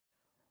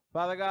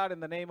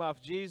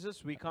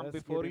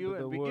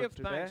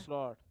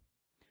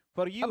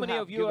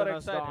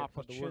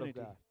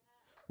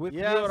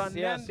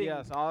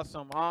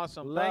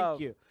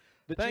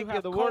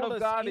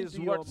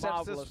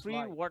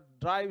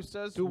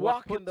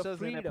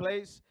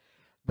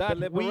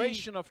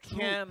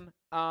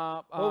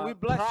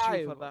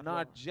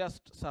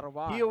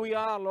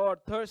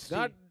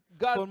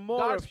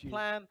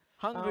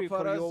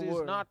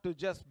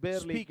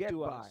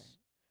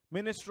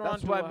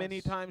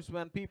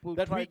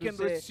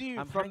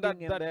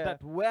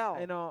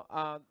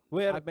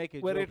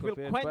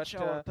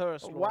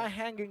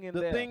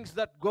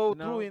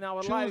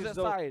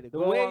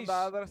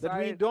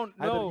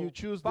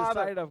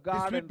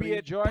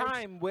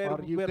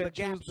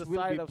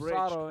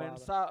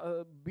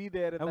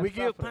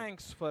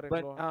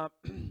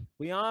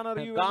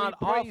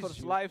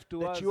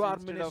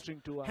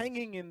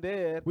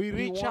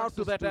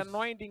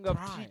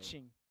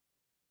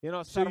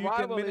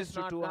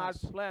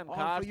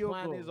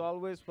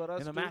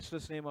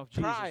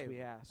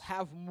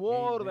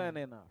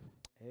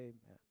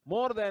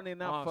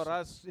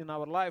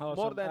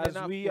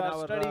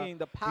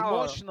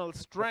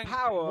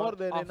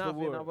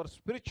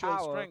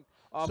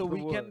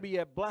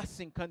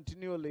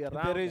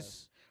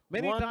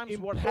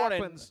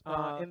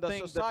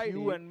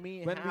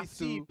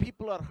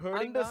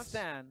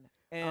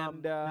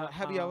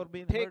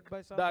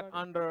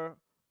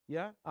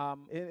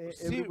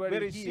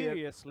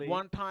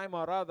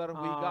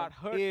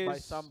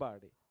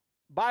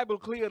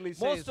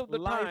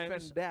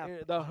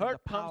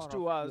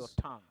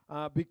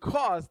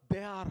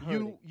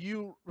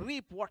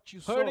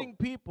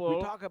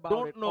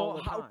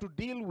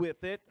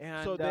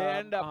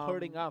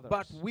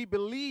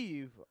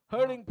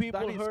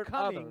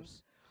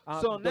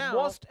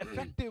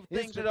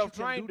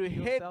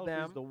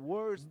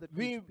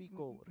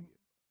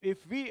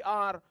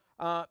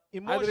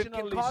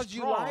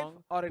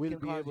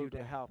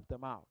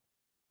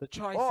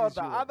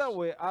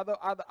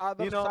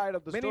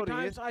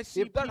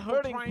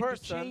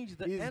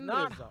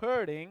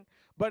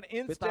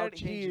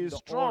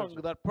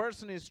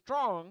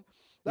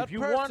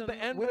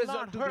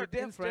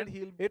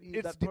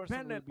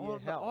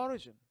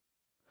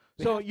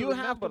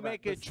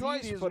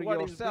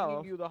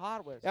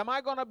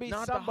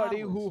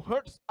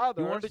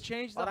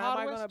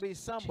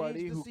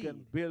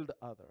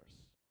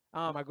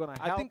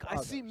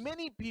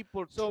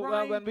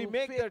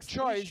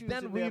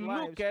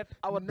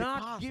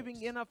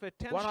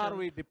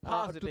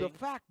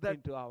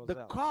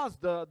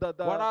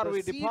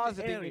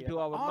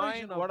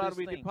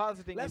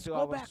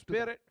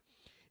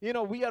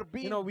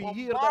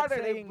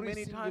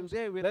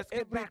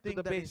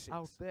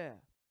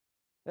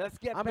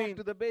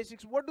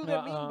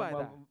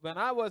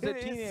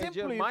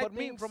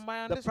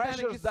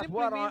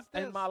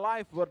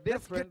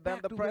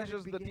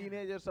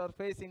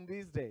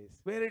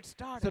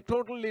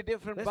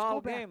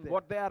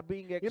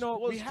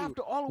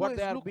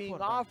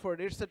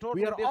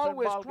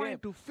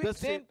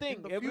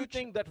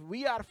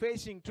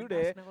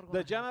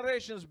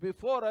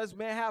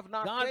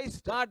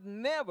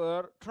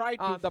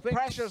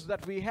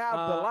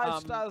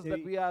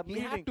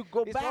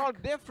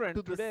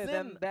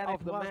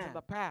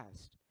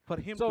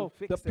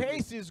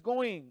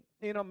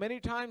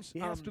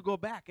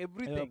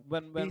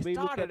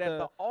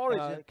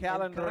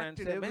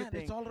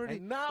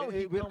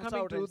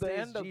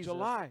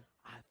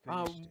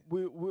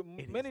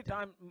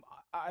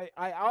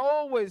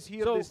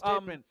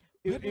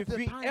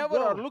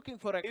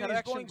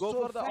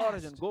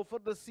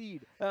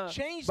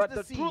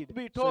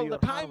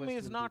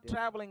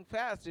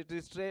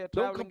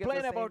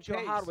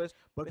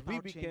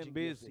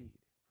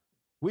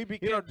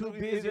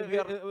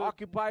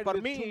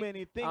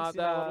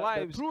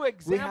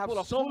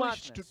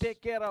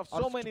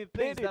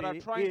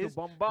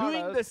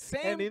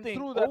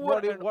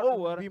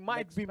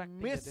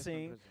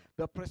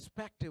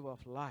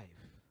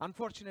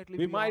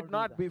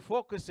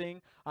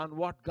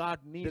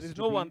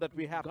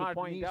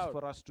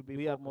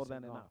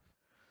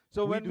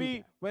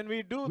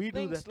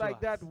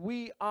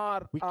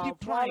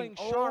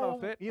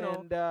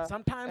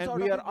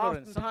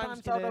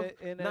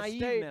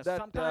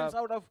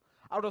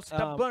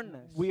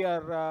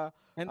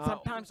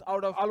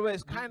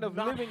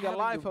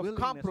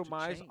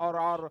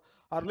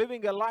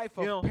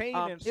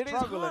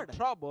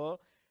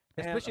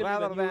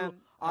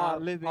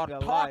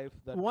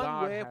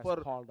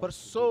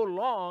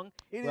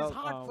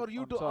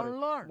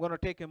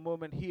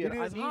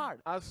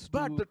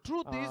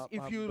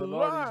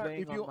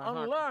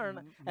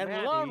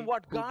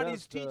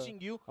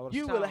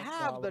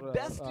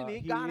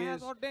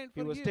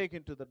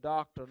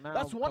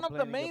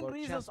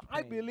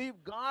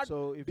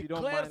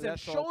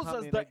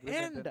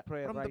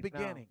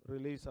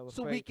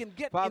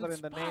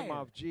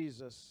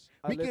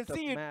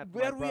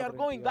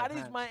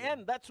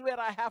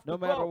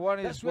for what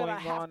is that's where I going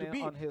have on to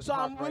be. on his So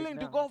heart I'm right willing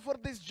to now. go for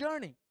this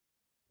journey.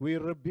 We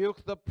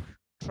rebuke the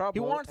trouble, He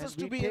wants and us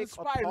to we be take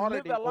inspired,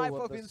 live authority a life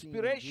over of the scene in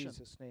inspiration.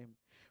 Jesus' name.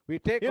 We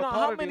take You know,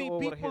 how authority many over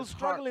people his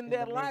struggle heart in their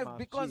the name life of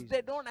because they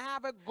Jesus. don't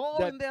have a goal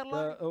That in their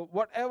life.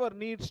 whatever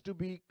needs to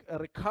be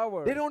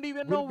recovered, They don't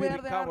even will know be where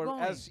they are recovered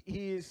going. as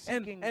he is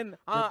seeking And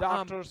the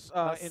doctor's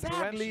sadly,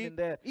 intervention in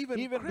there. even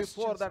before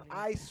Christians that, are like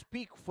I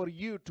speak for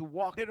you to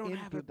walk They don't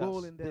have into a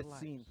goal in their this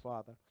scene, lives.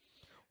 Father.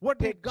 What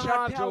did Take God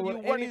charge tell over you?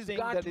 What is anything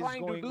God that is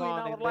trying to going do in on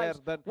our in there,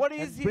 lives? that- What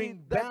and is He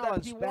bring that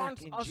balance He back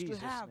wants in us to Jesus'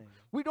 have? name.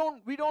 We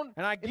don't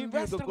And I give you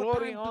invest the our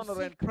glory, time to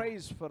honor, and seek that.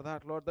 praise for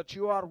that, Lord, that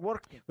you are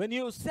working. When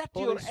you set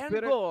Holy your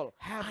Spirit, end goal,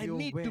 have I your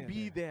need way to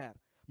be there. there.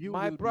 You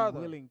My will brother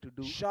be willing to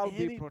do shall be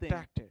anything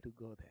protected. to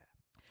go there.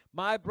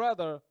 My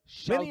brother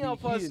shall Many be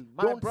of us healed.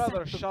 My don't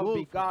brother set the shall goal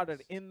be for guarded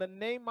us. in the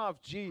name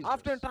of Jesus.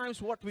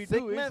 Oftentimes, what we do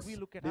Sickness, is we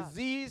look at us.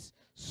 disease,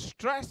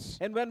 stress,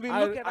 And when we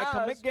I look at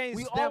come us, against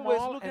we them always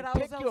all look and at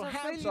take ourselves your as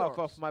hands failures. off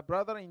of my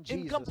brother in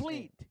Jesus'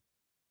 Incomplete. name.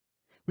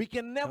 We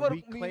can And never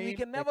we we claim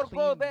can a never go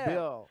clean there.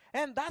 bill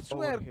And that's over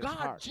where his God,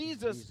 heart in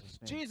Jesus'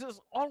 name. Jesus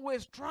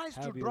always tries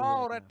to Have your draw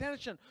way our now.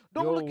 attention.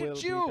 Don't Your look will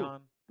at be you.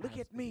 done Look as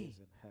at it me. is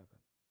in heaven.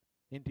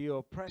 Into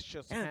your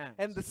precious hands.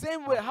 And the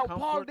same way of how Paul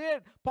comfort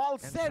did, Paul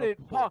and said it.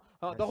 support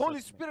The I Holy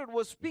submit Spirit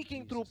was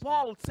speaking through Jesus'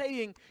 Paul,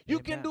 saying, "You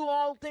can Amen. do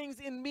all things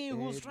in me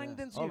who Amen.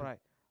 strengthens All you." right.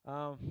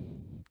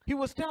 He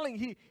was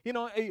telling,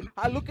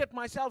 I look at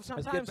myself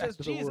Let's get sometimes back as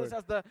to the Jesus, word.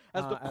 as the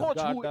as coach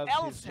God who does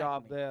yells his at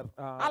job me. there,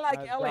 I like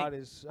as yelling. God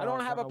is, I don't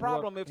have a gonna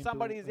problem work if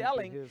somebody is into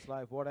yelling his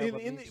life, whatever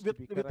needs to with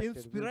be corrected will be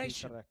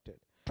inspiration. corrected.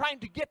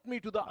 Trying to get me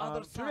to the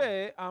other side.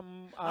 Today,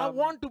 I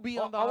want to be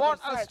on the I other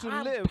want side. us to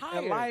I'm live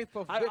tired. a life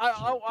of victory.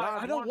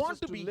 I don't God want us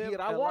to be live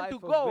here. I a want to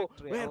life of go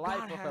victory, where a life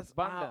God of has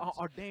abundance,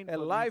 ordained a for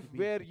me life to be.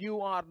 where you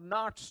are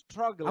not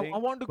struggling. I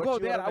want to but go you are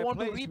there. in I a want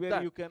to place reap where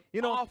that. you can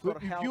You know, offer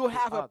if help you to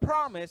have a others,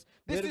 promise,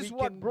 this where is we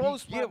what can be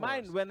blows my givers,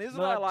 mind. When not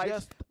Israelites,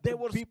 just they the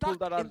were people stuck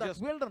that are in that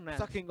just wilderness.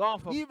 sucking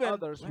off of Even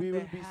others, when we they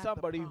will be had the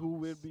somebody who will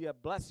promise. be a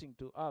blessing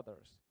to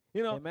others.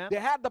 Amen. They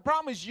had the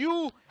promise.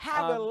 You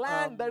have a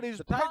land that is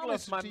the title of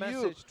promised my to you,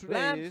 message today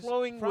land is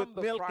flowing From with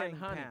the milk Frying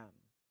and honey. Pan.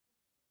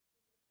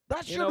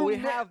 That We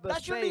shouldn't, have the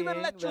that shouldn't even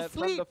saying let you that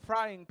from sleep. the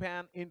frying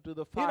pan into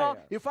the fire.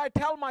 If I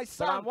tell my I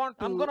son want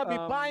I'm to, going to be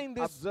buying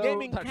this observe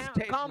gaming that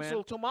statement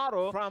console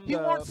tomorrow, from he the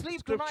won't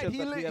sleep tonight. scripture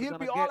that we are He'll gonna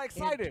be all get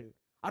excited. into.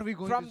 Are we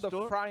going From to the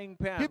store? frying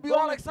pan. He'll be Go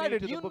all with me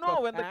excited. to the You book know,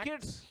 of when the Acts.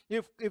 kids,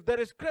 if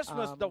there is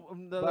Christmas,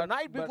 the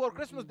night before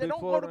Christmas, they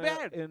don't go to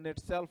bed. In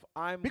itself,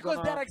 I'm Because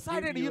gonna they're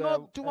excited. give You you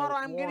know, a tomorrow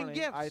I'm getting warning.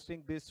 gifts. I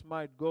think this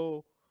might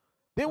go.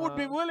 They would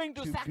be willing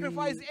to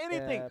sacrifice be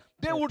anything. a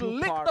They would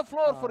lick two-part, the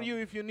floor for you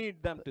if you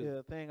need them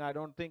to. Thing. I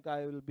don't think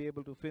I will be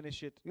able to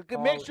finish it. You can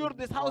all make sure in-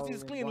 this house all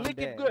is in clean. one Lick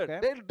day, it good.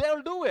 okay?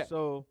 They'll do it.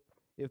 So,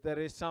 if there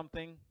is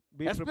something,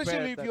 be Especially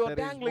prepared if that you're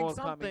there is dangling more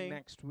coming something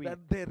next week.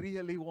 that they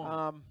really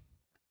want.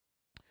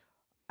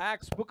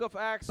 Book of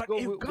Acts. But Go,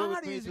 if go God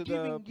with me is to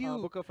giving the you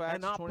book of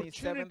an Acts, 27th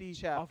opportunity of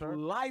chapter,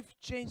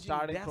 life-changing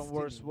starting destiny, from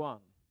verse 1.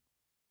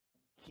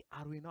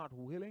 are we not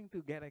willing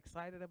to get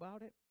excited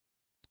about it?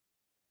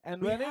 And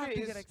We when have it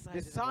to is get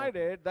excited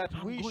decided that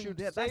I'm we going should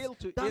there. sail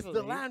to That's Italy,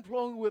 the land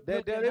flowing with they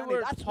milk and honey.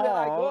 delivered That's where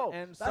I Paul go.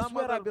 and That's some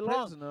where I other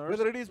belong. prisoners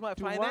Whether it is my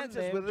to one finances,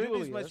 named whether it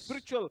is my Julius,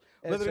 spiritual,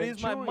 a whether it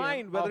is my centurion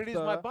mind, whether of it is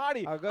my the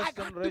body. I Augustan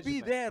got to be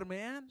regiment. there,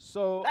 man.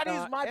 So That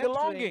is my entering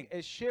belonging.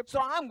 a ship So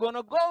I'm going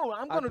to go.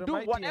 I'm going to do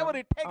whatever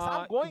it takes.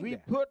 I'm going we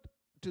there. put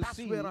to That's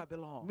sea, where I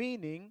belong.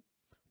 meaning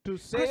to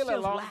sail Christians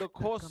along lack the that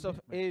coast of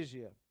commitment.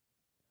 Asia.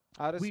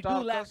 We do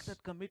lack Aristarchus,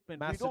 that commitment.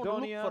 Macedonia,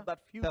 we don't look for that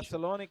future.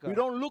 Thessalonica. We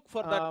don't look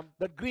for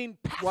that green was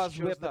pastures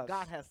with that us.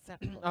 God has set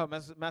for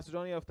us.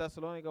 Macedonia of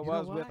Thessalonica You know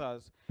was with why?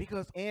 us.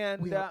 Because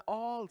And we are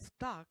all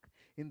stuck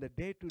in the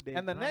day-to-day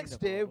and the grind next of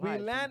day our we lives,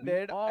 and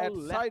landed all at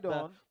let the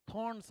Sidon,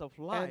 thorns of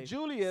life and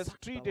Julius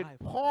suck the treated life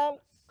out of Paul us.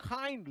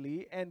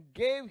 kindly and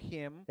gave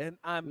him And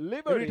I'm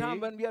liberty every time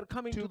when we are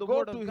coming to to the go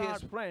Word to of his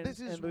God, friends this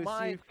is and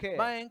my receive care.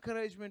 my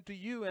encouragement to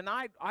you. And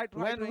I try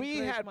When to we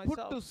encourage had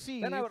myself. put to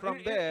sea Then from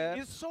it there,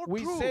 is so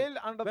we true. sailed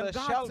under When the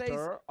God shelter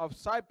says, of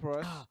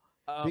Cyprus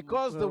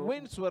because the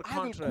winds were I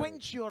will contrary.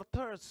 quench your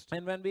thirst.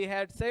 And when we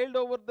had sailed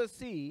over the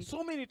sea,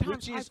 So many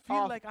times which I is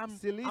feel of like I'm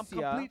Cilicia,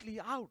 completely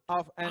out.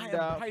 and I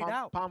am dried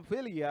out.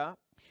 Pamphylia,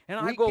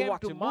 And we I go came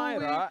watch to a movie,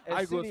 Myra, a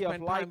I go city of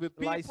spend time with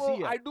people,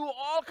 Lycia. I do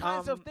all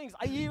kinds of Um, things.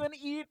 I even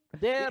eat,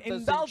 there the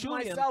indulge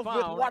centurion myself with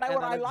found whatever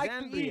an I like to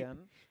eat.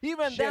 Alexandrian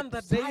Even ship then,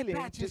 the dry sailing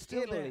patch to is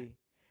still there. Italy.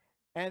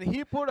 And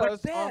he put But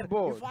us there, on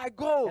board. if I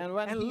go And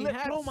when he and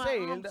had throw my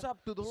sailed arms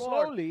up to the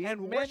Lord slowly and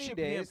many worship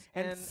days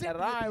Him and sit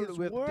arrived His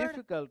with word,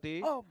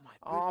 difficulty oh my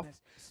off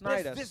goodness,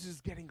 Cnidus. this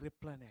is getting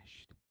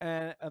replenished.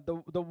 And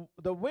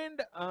the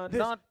wind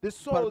This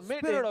soul permitting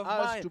spirit of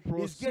us mine to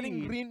proceed, is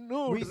getting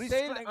renewed, we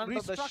sailed under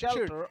the restructured,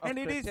 shelter of and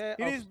it Crete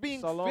is of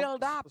being Salom-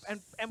 filled up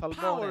and Salmone.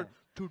 empowered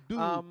to do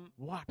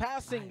what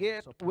Passing I am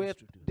it supposed with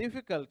to do.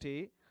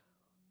 difficulty,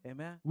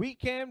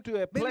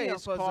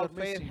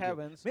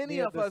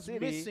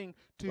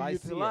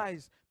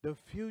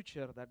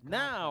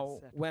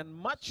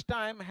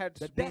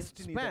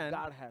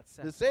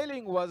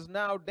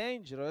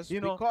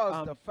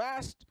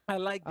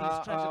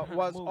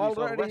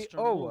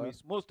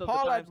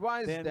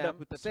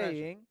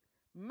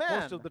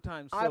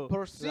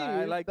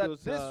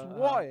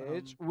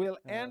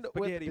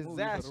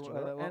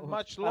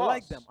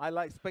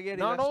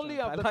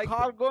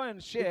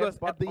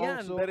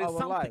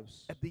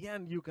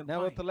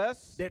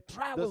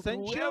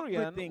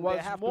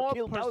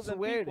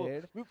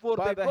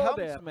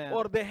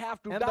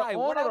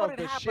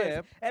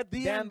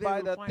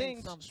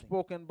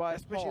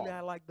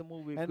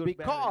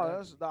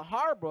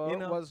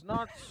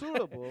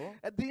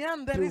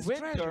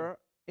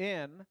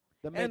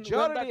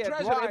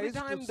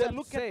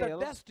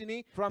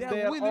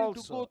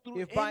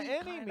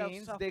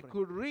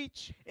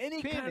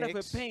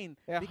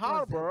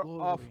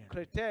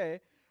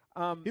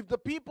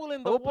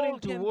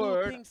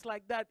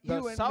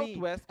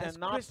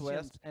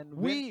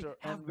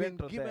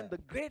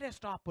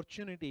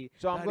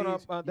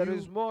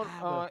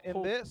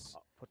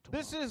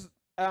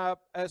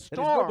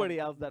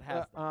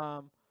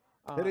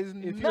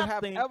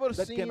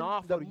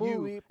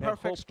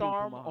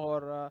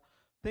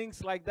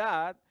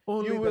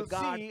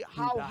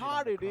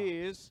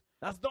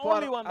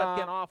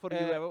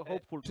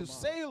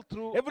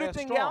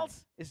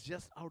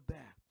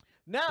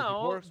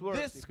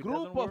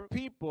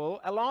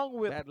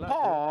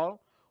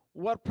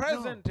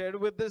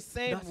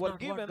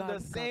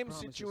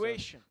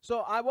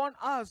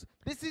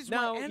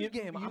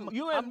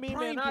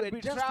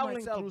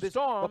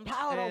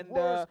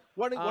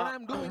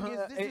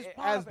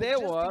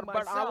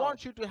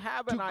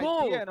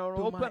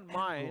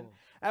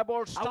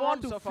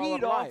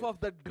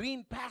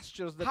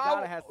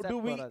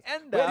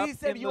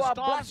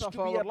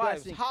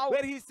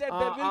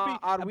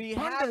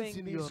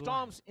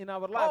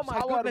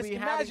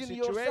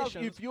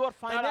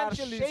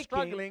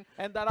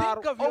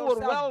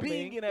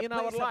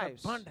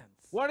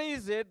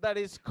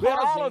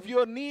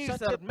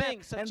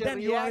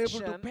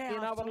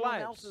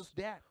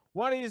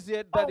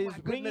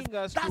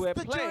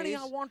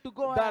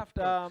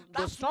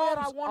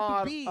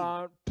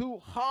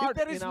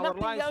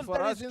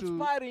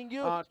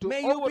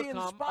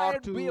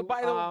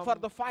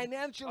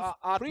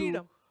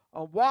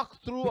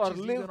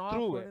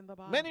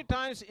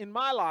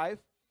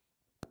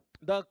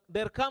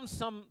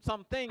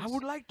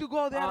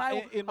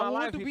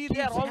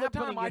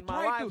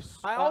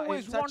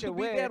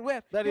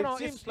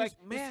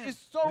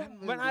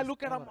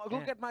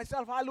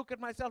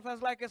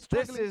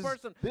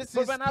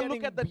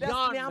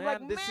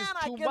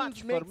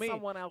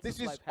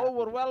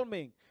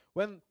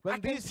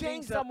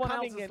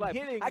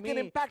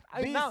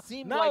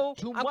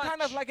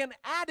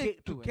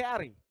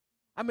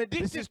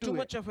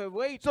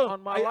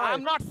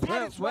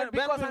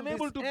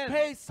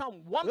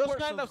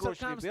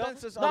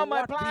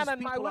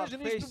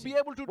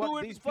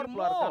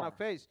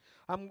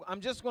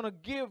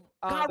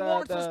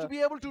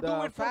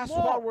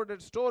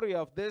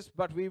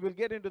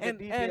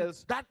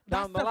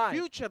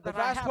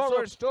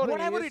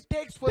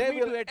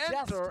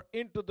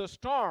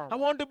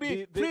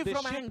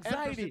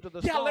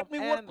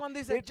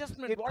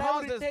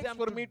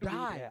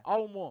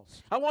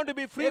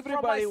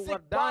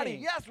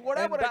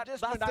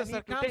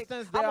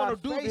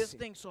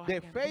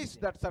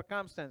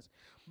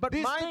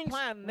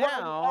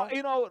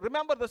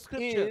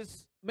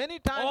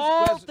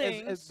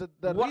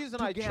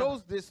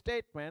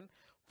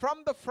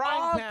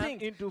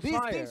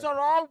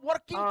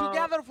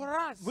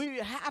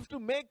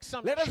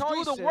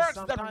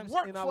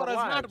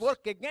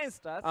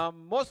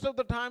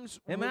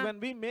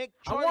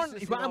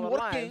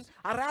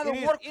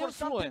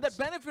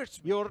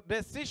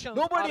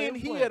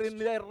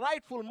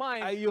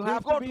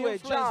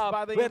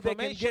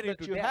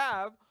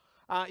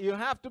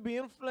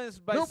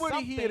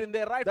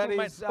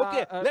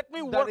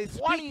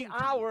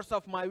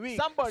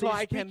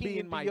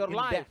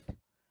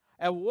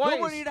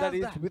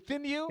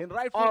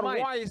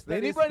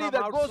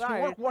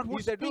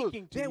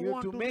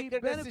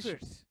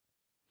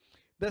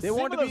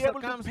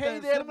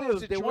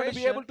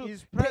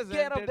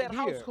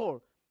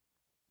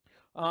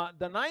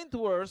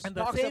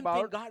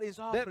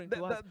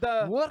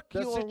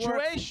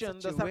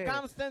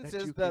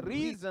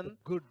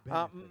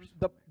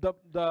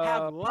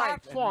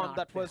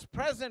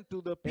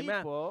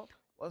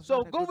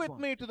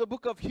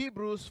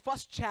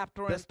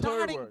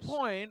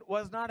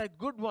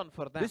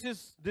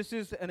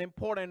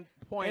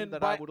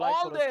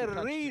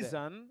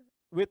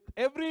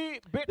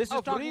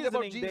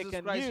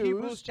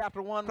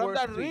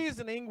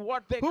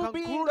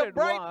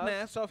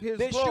 brightness of His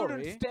they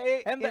glory shouldn't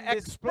stay and the in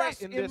this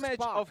express in this image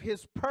spot. of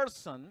His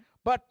person,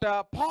 But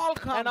Paul and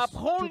comes to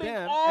upholding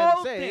them all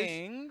and says,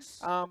 things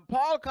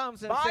Paul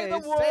comes and by the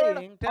says, word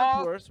saying, 10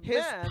 of verse, His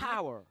men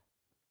power.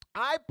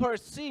 I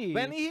perceive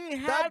when He that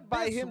had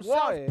by this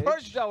Himself voyage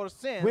purged our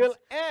sins, will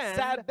end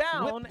sat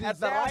down with at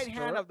the right disaster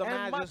hand of the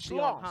and much Majesty on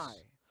loss.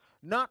 high,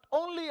 not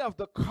only of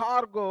the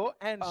cargo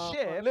and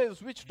ship,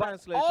 Liz, which but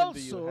translation do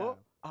you have? also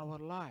our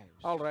lives.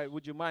 All right,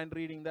 would you mind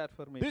reading that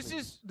for me,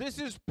 please? This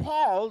is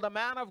Paul, the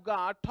man of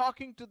God,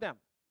 talking to them.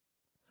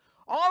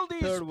 All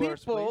these Third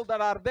verse, people please.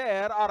 that are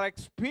there are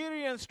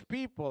experienced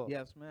people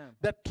Yes, ma'am.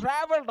 that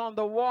traveled on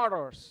the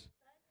waters.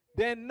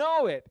 They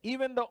know it.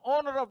 Even the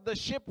owner of the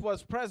ship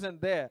was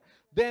present there.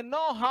 They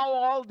know how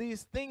all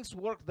these things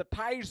work, the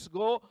tides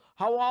go,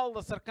 how all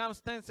the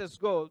circumstances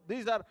go.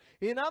 These are,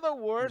 in other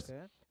words,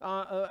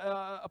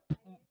 Okay.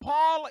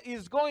 Paul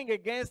is going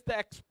against the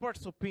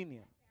expert's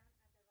opinion.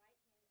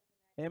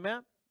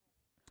 Amen.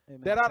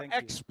 Amen. There are Thank you.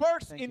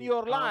 experts Thank in you.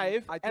 your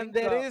life, I and think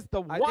there the- is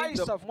the I think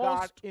voice the of God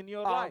most, in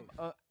your life.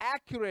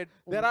 accurate.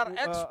 There are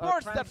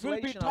experts that will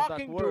be translation of that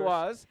talking to verse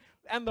us,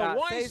 and the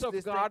voice says of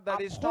this God thing,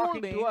 that is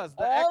talking to upholding us.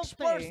 The all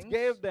experts things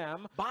gave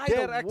them by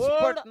their the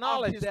expert word of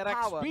knowledge, His their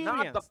power, not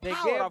experience. the They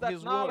power gave of that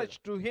His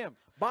knowledge to him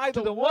by to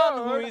the the one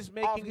who word is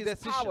making of His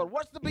decision. power.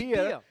 What's the big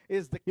Here deal?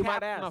 is the You might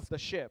captain ask. of the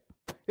ship.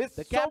 It's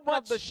The so captain much,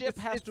 of the ship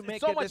it's- has it's- to it's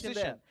make so a much decision.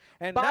 in there.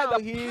 And By now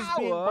the he is power,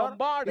 being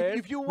bombarded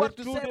if you were with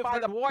to two say by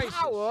the different voices.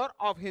 power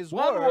of His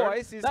One word,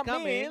 voice is that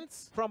coming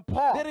means from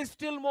Paul. There is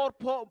still more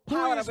Who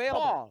power is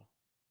available. Paul?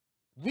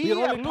 We We are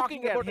are only looking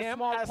talking at about a him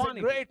small as quantity.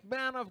 a great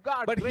man of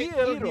God, But great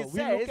here hero. he We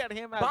says, look at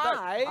him as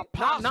by, the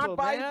apostle, not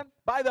by, man,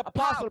 by the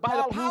apostle, by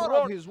the Paul power who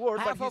wrote of His word,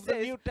 half but he of the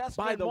says, New by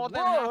Testament, the more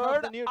than half of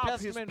word the New of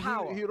Testament His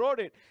power. he wrote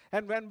it.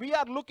 And when we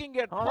are looking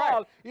at All Paul,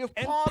 right. if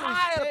Paul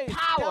Entire is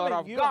power telling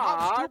of you, God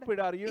how stupid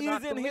are you is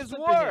not in to His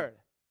listen to him? word.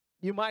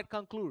 You might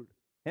conclude.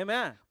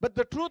 Amen. But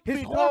the truth His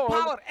be whole told,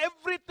 power,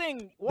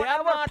 everything,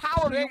 whatever not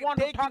power you want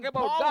to taking talk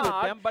about Paul with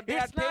God, them, but they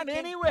it's are not taking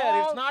anywhere.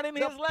 Paul It's not in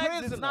the His legs. It's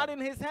prisoner. not in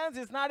His hands.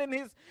 It's not in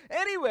His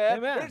anywhere.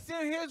 Amen. It's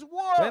in His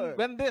word. When-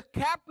 When the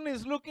captain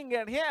is looking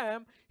at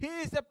him, he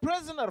is a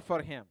prisoner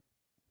for him.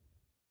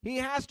 He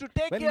has to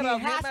take When care he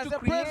of has him as to a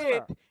prisoner.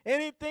 create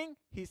anything,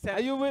 he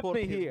sends Are you with forth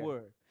me His here?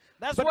 word.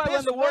 That's But why this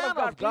when the word man of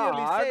God of God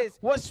clearly says,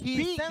 was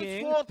He sends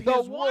speaking forth the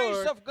the voice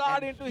word of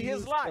God and into his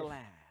heals the life.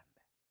 land.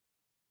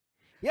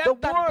 Yet The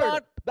that word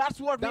God, that's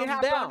what we come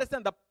have to down.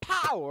 understand. The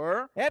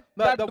power That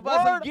that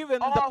wasn't word given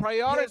the of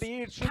priority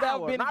his it should have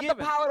power, been not given.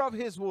 the power of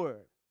His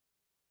word.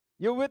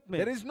 You with me?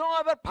 There is no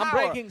other power. I'm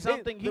breaking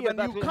something here When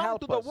that you will come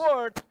help to the us.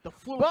 word, The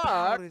full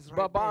power but is the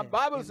right there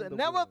Bible in says, the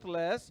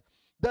nevertheless,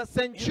 the In the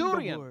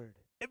centurion, word.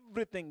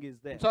 everything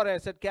is there. I'm Sorry, I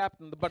said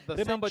captain, but the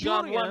Remember,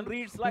 John centurion 1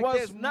 reads like was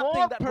this, more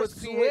nothing that was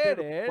persuaded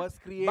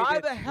created by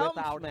the without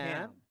helmsman.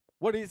 him.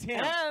 What is him?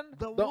 And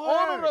the the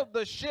owner word. of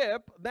the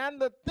ship than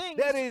the things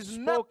There is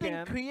spoken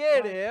nothing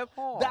creative by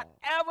Paul. that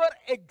ever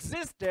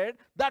existed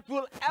that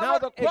will ever Now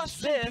the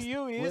question exist to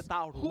you is,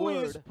 without who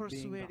word is being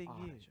persuading the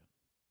you? origin.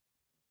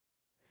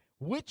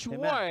 Which Amen.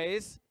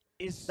 voice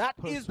is that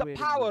is the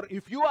persuading power? you?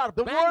 If you are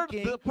The word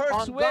banking the on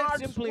persuade God's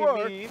simply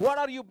word, means- what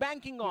are you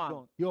banking Keep on?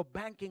 going. You're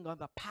banking on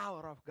the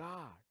power of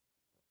God.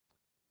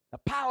 The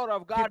power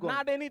of God, going.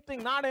 not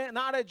anything, not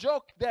a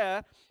joke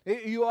there.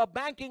 You are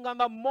banking on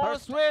the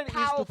most Persuade is to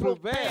powerful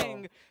prevail.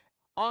 thing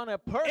on a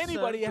person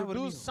Anybody to ever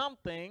do knew.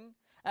 something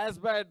as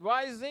by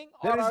advising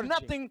There or is urging.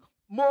 nothing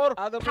more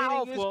Other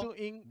meaning is powerful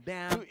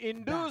than to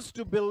induce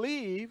to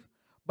believe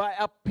by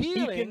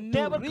appealing can to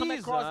never reason come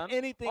across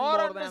anything or more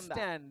than that.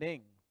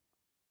 understanding.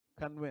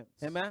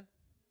 Convinced. Amen.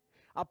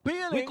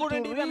 Appealing We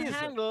couldn't to even reason.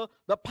 handle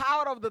the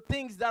power of the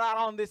things that are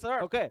on this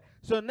earth. Okay.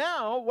 So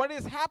now what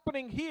is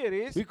happening here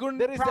is We couldn't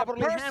there is a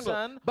properly person,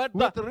 handle, but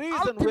with the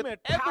reason with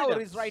ultimate power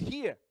evidence. is right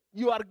here.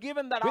 You are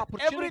given that With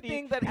opportunity,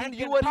 everything that he and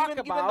can you are talk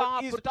even given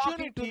about the is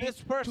opportunity talking to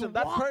this person, to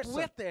that walk person.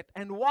 with it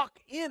and walk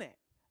in it.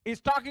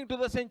 He's talking to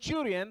the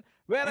centurion,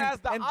 whereas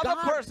the and other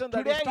God person that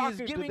today is is talking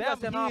to giving them,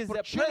 us an he is a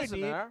opportunity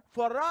prisoner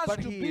for us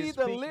but to he be is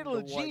the speaking little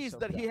the voice G's of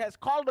that he God. has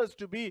called us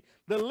to be,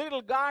 the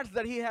little gods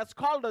that he has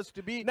called us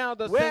to be. Now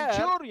the where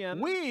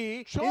centurion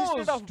we chose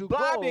instead of to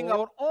blabbing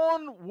go our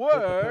own with the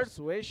words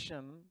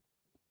persuasion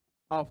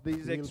of these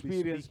He'll be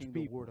experienced speaking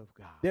the people. word of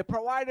God. They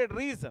provided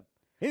reason.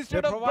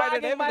 Instead They of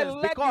provided bragging, my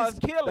evidence leg because is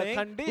killing, the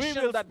condition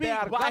we will that they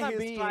speak are by gonna his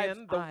be stripes,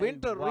 in, the I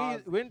winter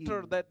was winter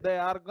healed. that they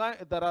are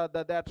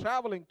that they are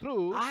traveling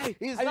through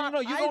is and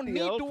not you don't need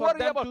ideal to for worry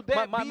them about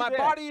to my my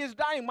body is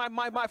dying,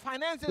 my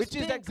finances Which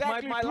is stink,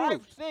 exactly my true.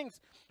 life stinks.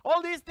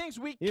 All these things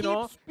we You keep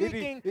know,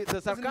 speaking, the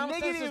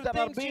circumstances negative that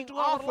are things being into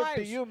our offered to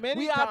lives. you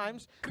many we are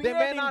times, they may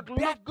creating not death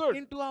look good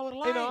into our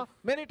You know, life.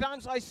 many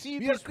times I see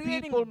We are these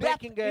creating people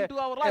death making a, into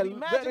our life. a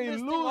Imagine very this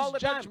thing all loose the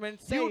time, judgment.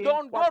 You saying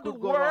don't go what to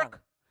could go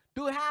work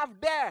to have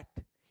debt.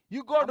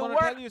 You go I'm to gonna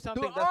work tell you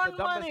something. to That's the earn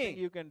dumbest money. thing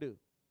you can do.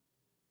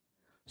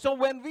 So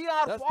when we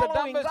are That's the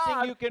following dumbest thing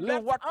God, you can do.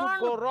 let's What could earn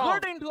go wrong?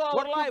 good into our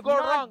What could life, go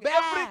not wrong? bad.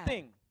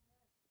 Everything.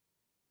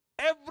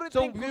 Everything.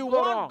 So if if you you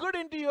want want good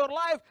into your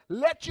life,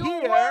 let your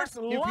Here, words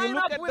if you line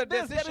look up at with the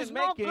this. There is decision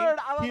no making, good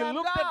other he than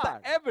looked God.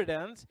 at the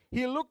evidence.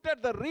 He looked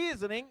at the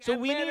reasoning So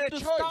and we made need a to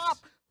choice. stop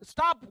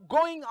stop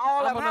going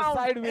all I'm gonna around,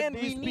 side with and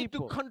we these need to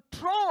people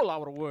control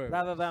our words.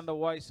 rather than the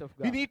voice of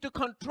We God. need to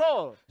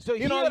control. So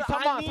You know, here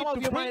some I of need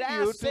you to might bring ask,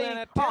 you to saying,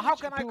 an "Oh, how attention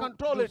can I to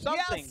control do it?"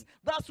 something. Yes,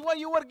 that's why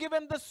you were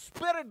given the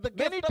Spirit, the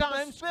Many gift of the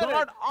times Spirit.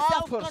 God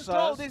offers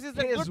Self-control. us This is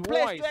a His good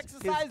place voice, to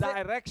exercise His it.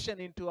 direction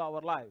into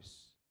our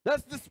lives.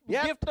 That's the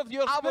Yes, gift of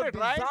your our Spirit,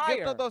 right? desire,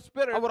 Gift of the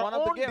Spirit. our One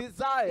of the own gifts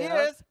desire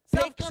is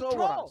takes over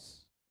self-control.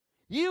 us.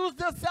 Use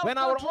the When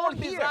our self-control own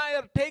here.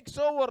 desire takes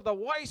over the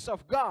voice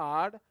of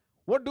God,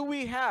 what do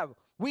we have?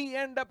 We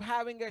end up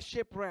having a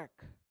shipwreck.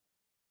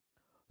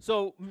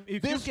 So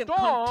if This you can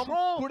storm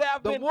control could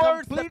have the been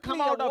words that completely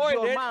come out of your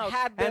avoided mouth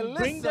had they and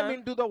bring them listened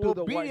into the to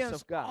the obedience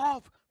voice of God.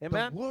 of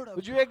Amen. the Word of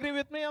Would you God. agree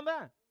with me on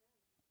that?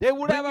 They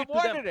would Bring have it to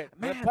them. avoided it.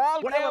 Man, Man,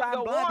 Paul whatever gave I'm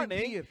the guarding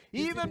warning here,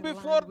 is even it in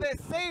before line they with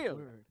God's sailed.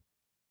 word?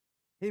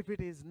 If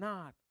it is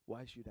not,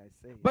 why should I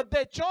say it? But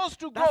they chose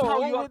to That's go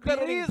how you are with the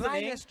creating reasoning.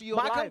 dryness to your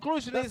My life.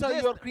 conclusion That's is how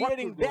this: you are what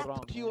creating could go death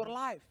wrong, to your man?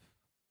 life.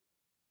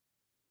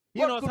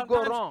 You What know, could go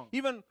sometimes wrong?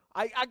 even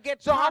I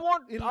get So caught I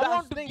want in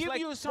to things give like,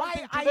 you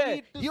something why today. I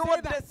need to Your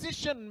say that.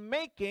 decision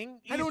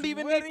making I don't is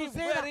even very, need to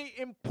say that. very But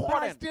I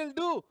important. still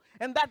do.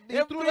 And that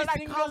Every through that I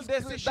single cause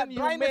decision that you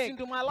dryness make,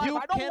 into my life. you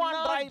I don't want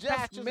cannot dry just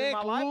patches in make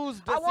my life.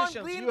 loose I want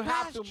decisions. green You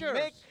have to pastures.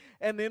 make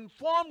an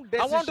informed I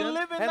decision. want to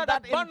live in and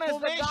that abundance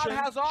that God information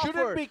has shouldn't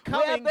offered, be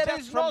where coming there just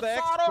is from no the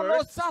sorrow, no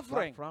experts,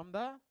 suffering. but from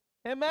the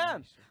Amen.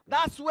 voice of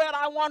God. That's where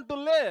I want to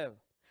live.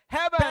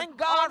 Heaven, Thank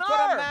God on for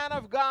a earth. man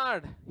of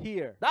God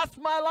here. That's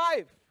my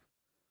life.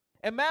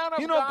 A man of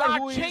You know, God, God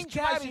who is changed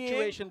my carrying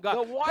situation. the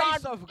God,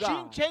 voice of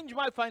God. changed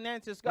my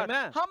finances. God,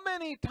 Amen. how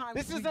many times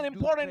This is we an do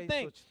important pray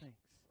thing. such things?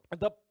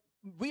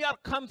 We are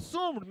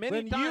consumed many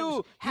When times.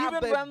 you have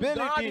Even the when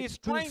God ability is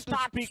to trying to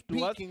start speak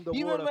to us, speaking the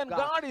even word of when God.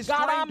 God is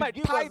God, trying I'm to a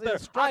give us tither. I am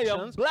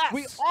instructions, blessed.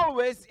 we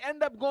always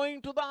end up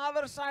going to the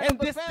other side And of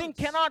the this fence. thing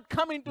cannot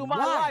come into my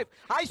Why? life.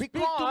 I speak to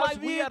my Because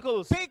we are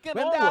vehicles taken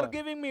when they are over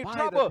giving me by the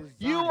trouble.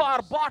 You are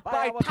desires, bought by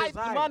by our tithe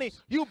desires. money.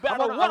 You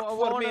better I work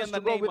want for me us in the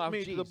to go name with of me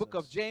Jesus. to the book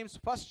of James,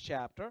 first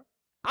chapter.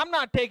 I'm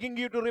not taking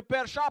you to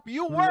repair shop.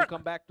 You We will work.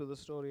 come back to the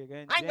story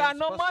again. I ain't got James,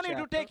 no first money to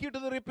chapter. take you to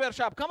the repair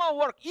shop. Come on,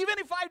 work. Even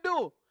if I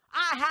do,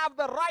 I have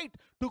the right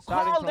to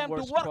Starting call from them to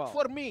verse work 12.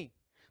 for me.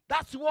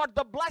 That's what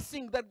the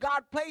blessing that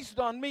God placed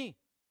on me.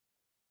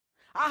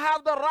 I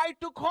have the right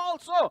to call.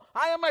 So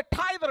I am a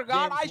tither,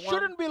 God. I James 1,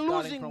 shouldn't be starting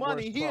losing from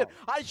money verse here. 12.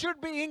 I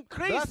should be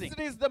increasing. Blessed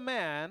is the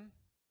man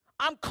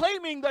I'm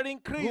claiming that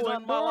increase who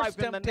on my endures life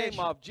in the name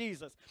temptation. of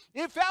Jesus.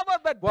 If ever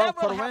the Well,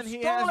 devil for has when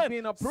he has stolen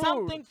been approved,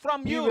 something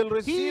from he you, will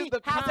receive he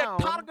the has a crown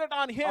target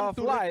on him of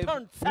to life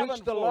return which the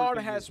sevenfold Lord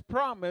to you. has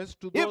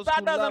promised to If those that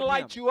who doesn't love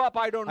light him. you up,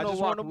 I don't I know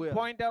just what want to will.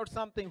 point out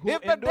something. Who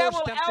If the endures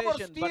devil ever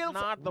temptation, but steals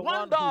not the $1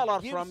 one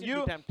who from gives you,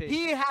 into temptation.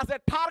 he has a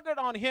target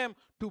on him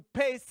to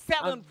pay And the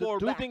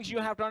sevenfold two back. things you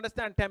have to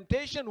understand: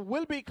 temptation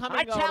will be coming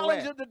I our way.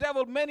 challenged the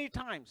devil many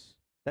times.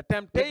 The With the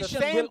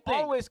temptation same will thing.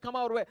 always come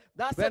our way.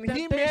 That's When a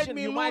he temptation. made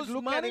me You might lose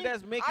look money, at it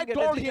as making I a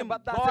told decision, him,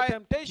 but that's boy, a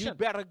temptation. you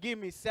better give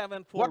me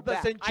sevenfold What the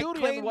back. centurion I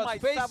claimed was my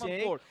facing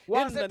sevenfold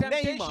was in the a name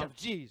temptation. of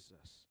Jesus.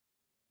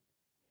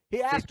 He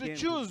has It to came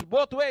to choose me.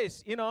 both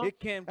ways, you know. It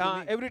came to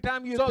me. Every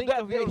time you So think that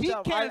of he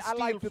yourself, can't I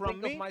like steal to from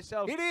think me. of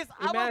myself. It is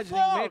our imagining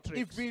fault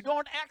matrix, if we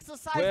don't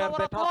exercise where our they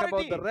talk about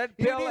authority. the red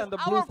It pill is and the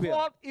our blue pill.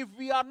 fault if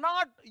we are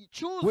not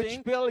choosing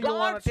Which pill you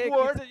want God's to take?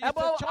 word It's a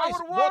above choice.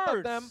 our Both words.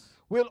 of them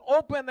will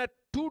open at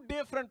two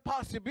different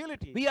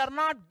possibilities. We are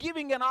not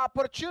giving an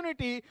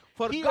opportunity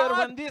for Here, God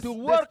when this to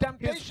work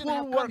temptation His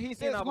have full come work. He in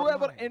says, our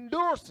whoever life.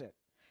 endures it.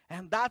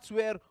 And that's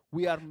where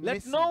we are Let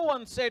missing. no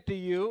one say to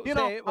you, You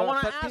know, say, I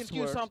want to 13th ask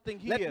you verse, something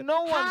here. Let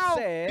no one How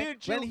say,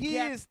 did you when he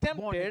get is born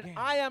tempted, again?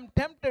 I am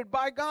tempted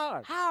by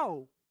God.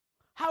 How?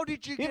 How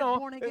did you You get know,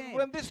 born again?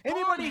 when this storm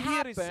Anybody here is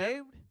happened,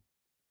 saved?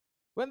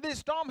 when this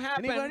storm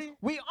happened, Anybody?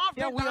 we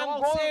often we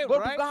all saved, go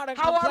right? to God and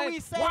How are complain, we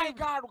why saved?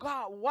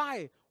 God,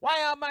 why? Why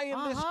am I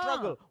in this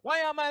struggle? Why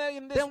am I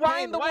in this Then why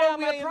pain? in the Why world am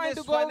we I are in trying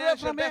this to go away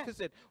financial from it?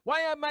 deficit? Why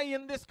am I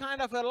in this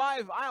kind of a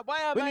life? Why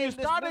am When I you in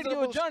this started your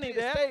miserable journey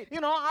there, state?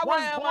 you know, I Why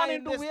was am born I in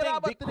into this thing?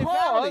 Veerabatini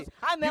Because family.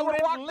 I you never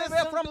didn't walked away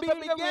listen from to the being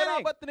a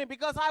beginning. Veerabatini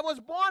because I was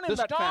born in The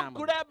that storm family.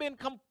 could have been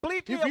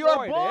completely If you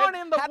are avoided born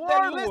in the had they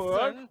world,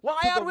 listened why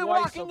to are the we voice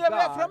walking of away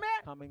God from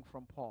it? coming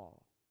from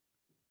Paul.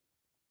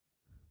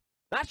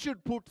 That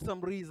should put some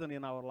reason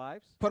in our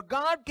lives. For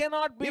God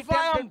cannot be If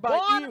I am tempted by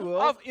born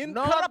evil, of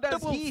nor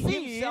does incorruptible he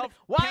seed, himself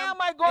why tempt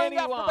am I going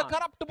anyone. after the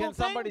corruptible Can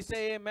somebody things?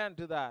 say amen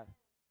to that?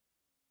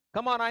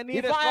 Come on, I need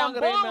If a I am stronger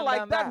born amen like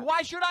than that,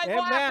 why should I go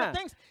Amen. after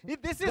things?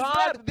 This is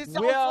God where this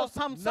will also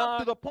sums up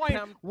to not the point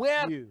tempt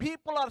where you.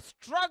 people are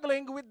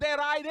struggling with their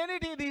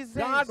identity these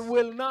days. God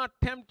will not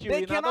tempt you. They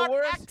In other cannot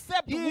words,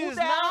 accept He who is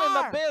they not in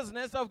are. the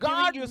business of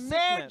God giving you made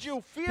sickness.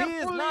 you He is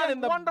fearfully not and in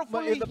the,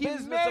 wonderfully. in the He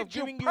business made of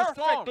giving you you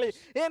perfectly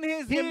storms. in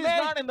His He is image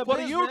not in the for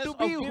you business to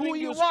be of who giving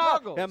you you are.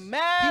 struggles. A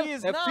man, He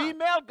is a not.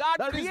 female, God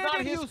That is not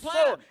created His you plan.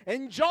 so.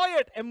 Enjoy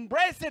it,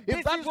 embrace it. If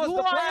This that is was who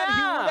the I plan,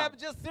 He would am. have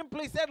just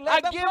simply said, I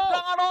let them give go.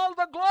 God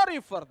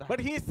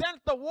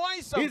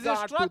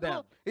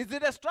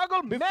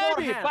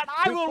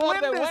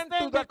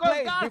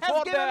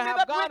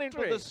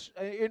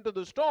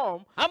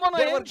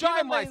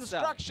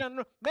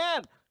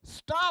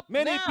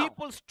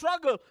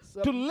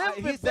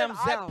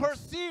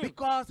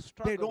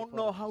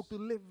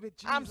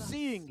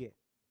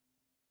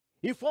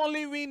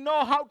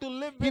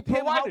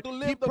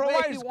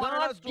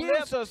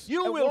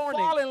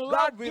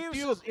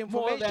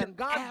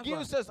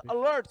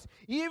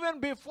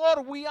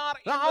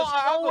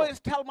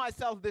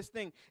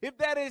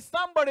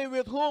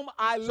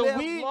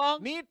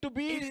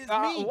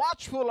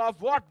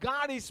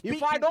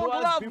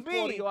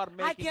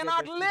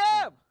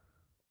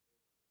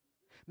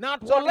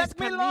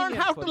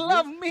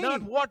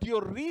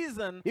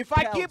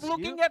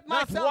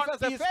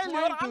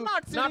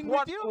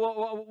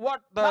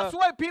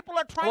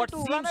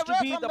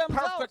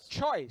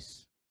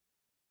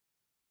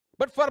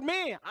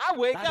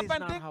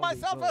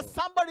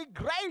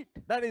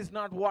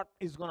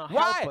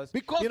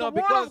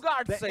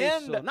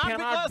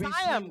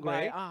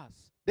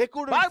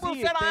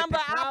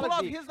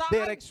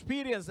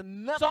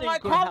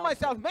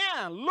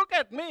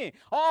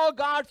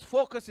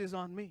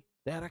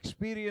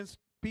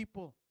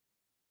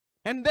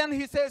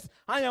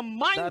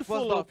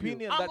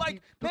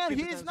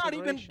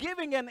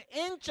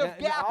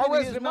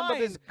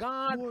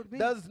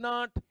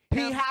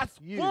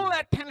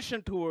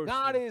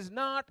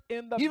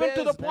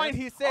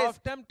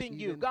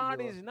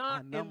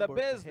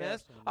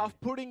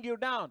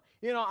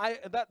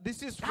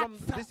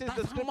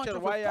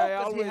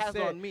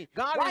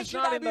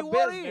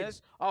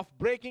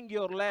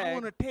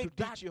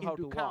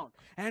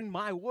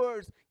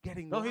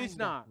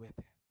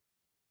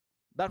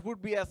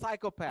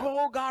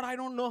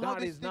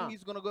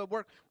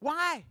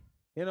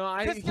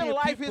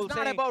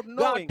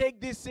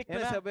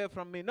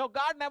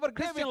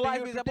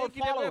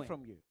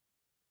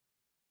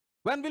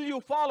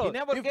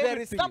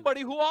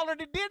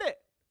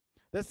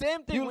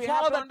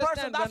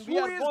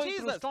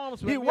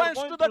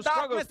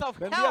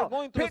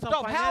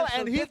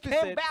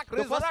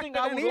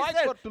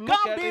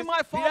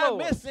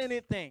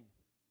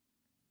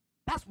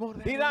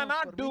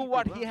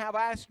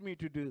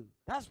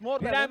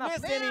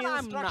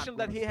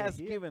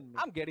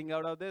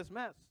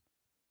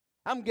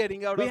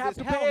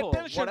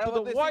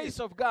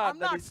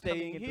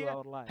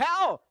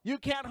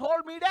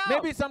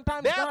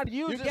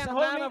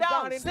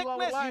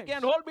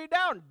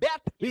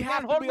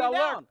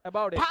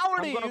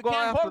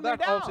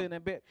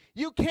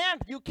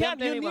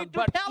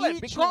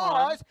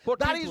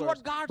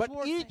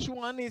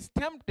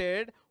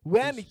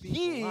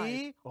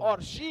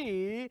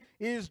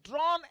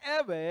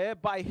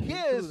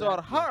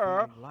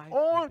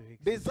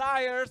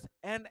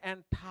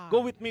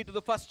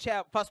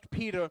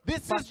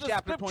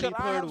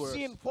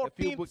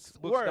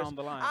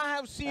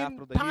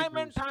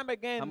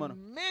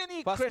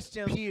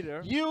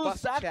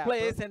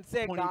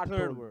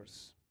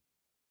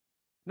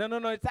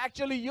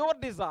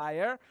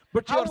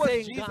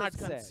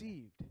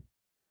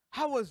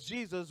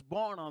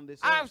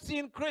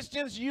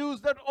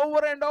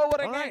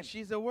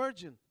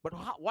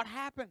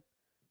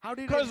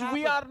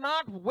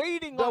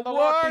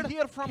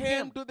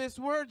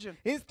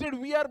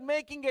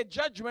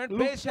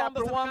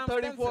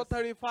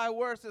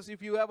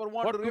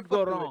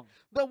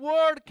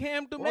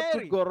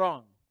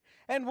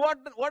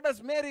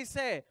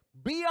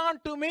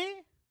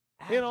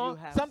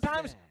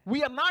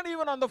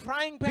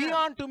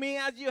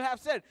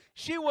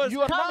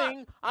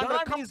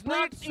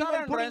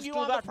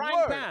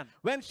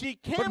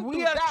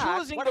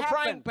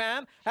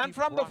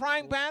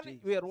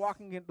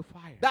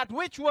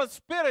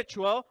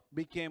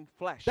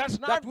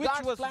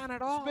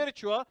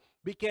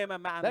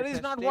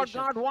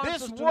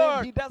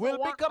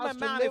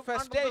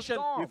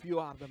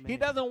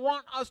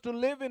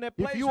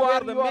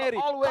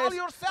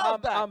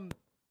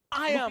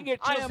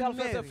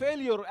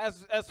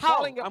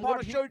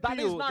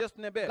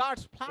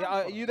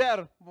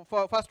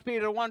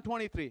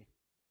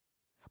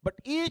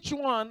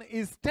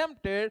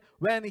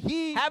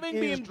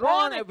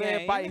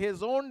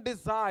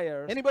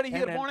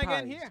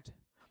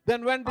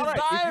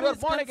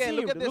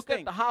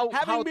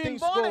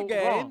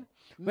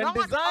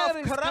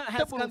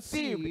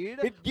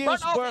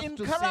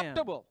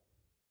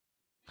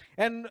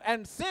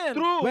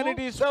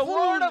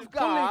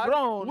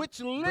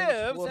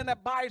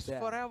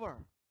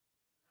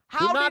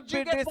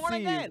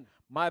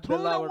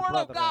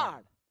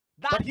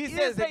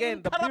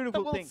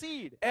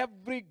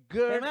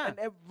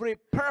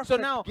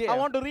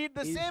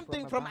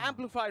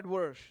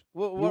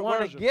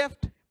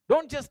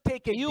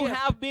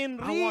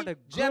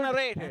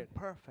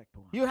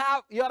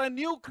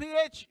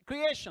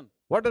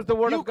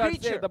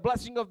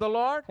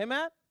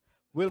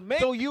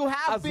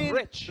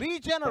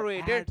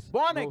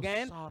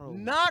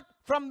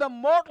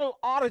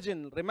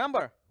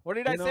What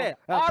did I say?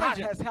 God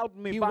Origin. has helped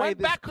me He buy went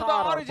this back to the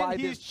car or origin. buy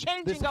He's this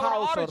changing house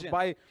our or origin.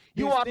 buy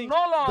You these are things. no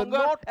The longer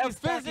note a is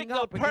stacking physical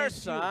up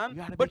against you. person, You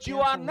gotta be but you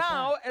are careful with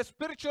now that. a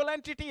spiritual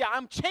entity.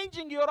 I'm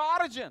changing your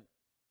origin.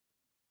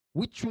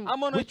 Which I'm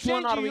going to which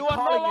one change are you. we You are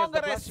no calling as longer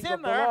the a blessing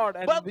of the sinner, Lord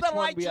and but which the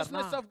one we are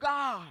righteousness not? of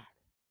God.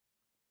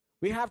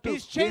 We have to.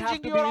 He's we have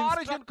changing to your be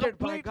origin instructed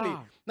by completely.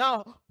 God.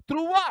 Now,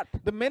 through what?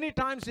 The many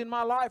times in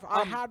my life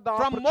I had the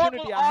from opportunity,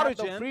 mortal I had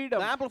origin, the freedom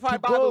the to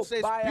Amplified go Bible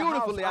says buy a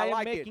beautifully, house. I am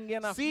like making it.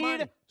 enough Seed,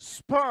 money.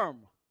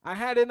 sperm. I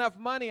had enough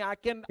money. I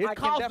can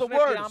calls the definitely.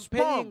 word I'm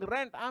sperm. paying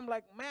rent. I'm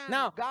like, man,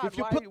 Now, God, if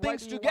you why, put why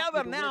things do you want together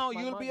me to now, waste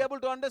my you'll money? be able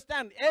to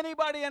understand.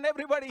 Anybody and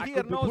everybody I here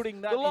could be knows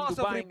putting that the laws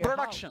into of buying a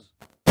reproduction.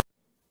 house.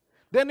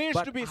 There needs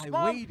But to be I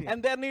sperm waited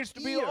and there needs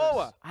to be years.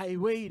 ova. I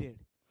waited.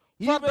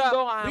 For Even the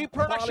though I am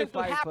reproduction to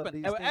qualified for happen,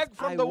 these an things, egg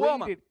from I the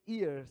woman. waited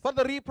years. For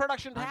the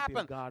reproduction to until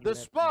happen, God the let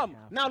me sperm.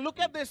 have Now to look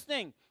do at this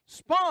thing.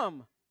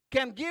 Sperm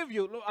can give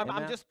you. Look, I'm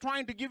Amen. just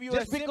trying to give you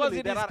Just a because simile.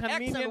 it There is are X and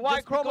convenient, Y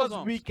just because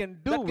chromosomes we can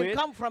do that can it,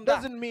 come from that.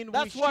 doesn't mean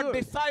That's we what should.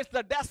 decides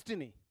the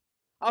destiny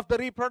of the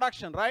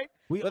reproduction, right?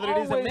 We Whether it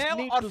is a always male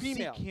need or to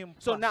female. seek Him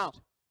So first. now,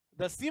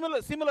 the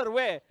similar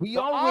way, We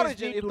the always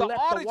origin. need If to the let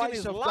the origin voice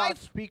is of God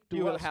life, speak to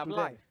you will us have today.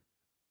 life.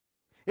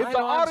 If I the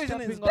know I'm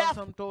origin is stepping on death,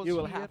 some toes you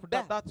will here, have but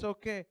death. that's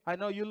okay. I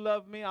know you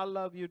love me. I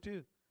love you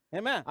too.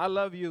 Amen. I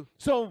love you.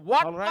 So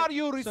what All right? are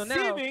you So now,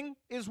 receiving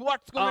is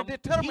what's going to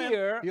determine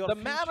here, your the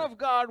future. man of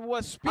God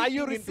was speaking Are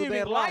you into receiving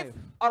their life life.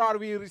 or are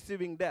we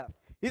receiving death?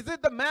 Is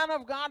it the man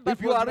of God that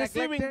If you was are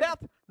receiving neglected?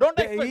 death, don't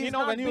That expect, he's when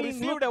not you being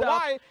received looked a up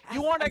wife, as-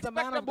 you won't as the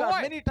man expect a of God.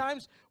 boy. Many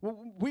times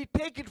we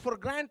take it for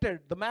granted.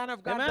 The man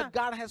of God Amen. that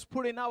God has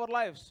put in our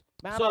lives.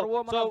 Man So, or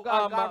woman of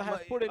God, God has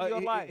put in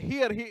your life.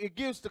 Here it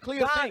gives the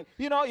clear God, thing.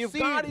 you know, if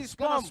Seed God is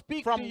going come to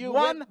speak from to you,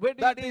 one where do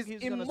you that think is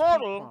He's gonna speak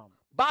immortal from?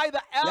 by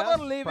the Yes,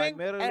 ever-living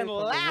primarily and from the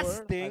Word. I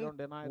lasting don't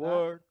deny that.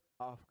 Word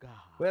of God.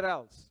 Where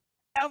else?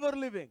 Ever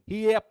living.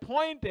 He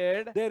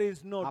appointed There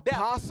is no death.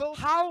 apostles,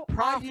 How are you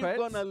prophets,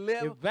 going to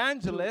live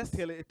evangelists,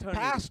 till eternity?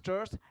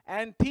 pastors,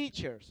 and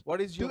teachers.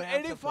 What is your To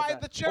answer for edify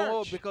that? the church.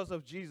 Oh, because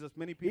of Jesus,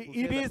 many people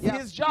It say is that.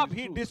 Yes, his job. it is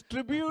He true.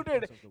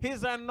 distributed Because of the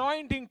his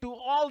anointing to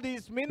all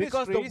these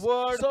Because ministries the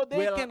word so they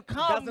will- can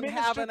come doesn't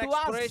have minister an to us.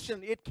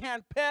 expiration. It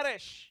can't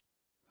perish.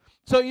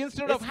 So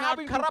instead of It's not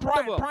having to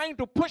corruptible. trying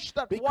to push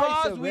that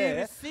Because voice we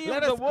away, receive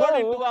let the us word go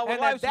into our and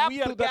lives, adapt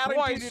we are to that voice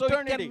guaranteed so it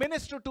eternity. can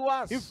minister to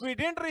us. If we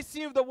didn't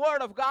receive the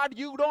word of God,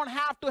 you don't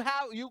have to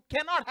have. You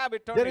cannot have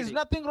eternity. There is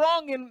nothing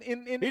wrong in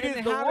It is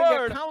the having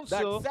word a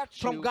counsel that sets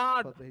from you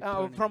God, for the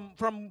eternity.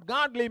 from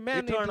godly men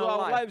into Eternal our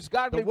life. lives.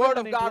 Godly The word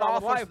women of God into our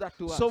offers lives, that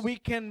to so us. we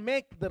can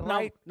make the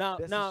right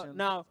decisions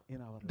now,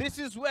 in our lives. this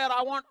is where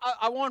I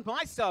want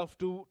myself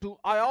to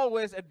I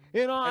always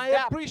I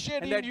adapt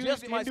appreciate and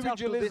adjust myself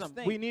to this individualism.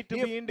 thing. We need to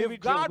If- be if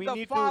individual. God we the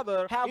need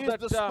Father to have is that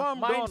the sperm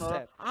donor,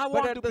 mindset. I But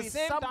want at to the be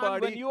same time,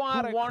 somebody when you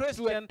are who a wants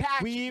to Christian,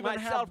 attach we even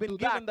myself have been to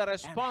given the that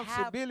and have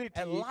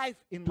responsibility a life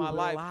in to my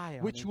rely life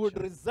on which each would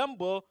other.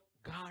 resemble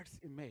God's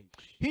image.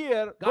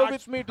 Here, go God's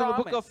with me to the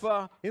book of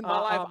promise in my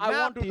life. I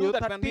want to do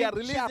that when we are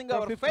releasing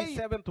our faith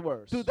 57th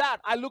verse. to that.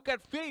 I look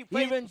at faith.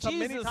 Even so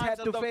many Jesus times had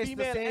as to the face the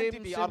female same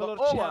entity or the similar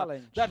ova,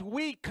 challenge. that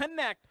we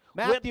connect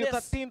Matthew with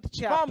this 13th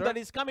sperm chapter, that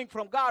is coming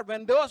from God.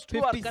 When those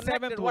two are 57th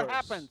connected, what verse.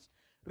 happens?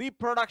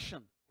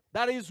 Reproduction.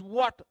 That is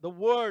what the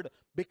word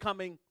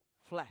becoming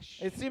flesh.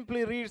 It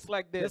simply reads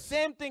like The this.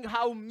 same thing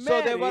how Mary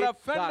So they were got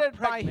offended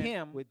by pregnant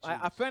him, with Jesus.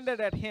 offended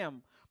at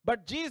him.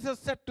 But Jesus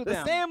said to The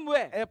them, same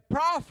way. a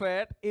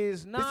prophet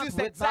is This not is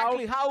without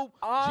exactly how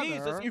honor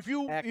Jesus, if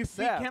we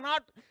except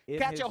cannot in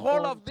catch his a hold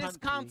own of this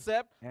country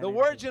concept, and the in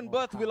his virgin own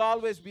birth will house.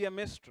 always be a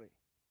mystery.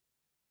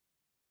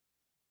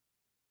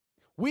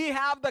 We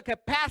have the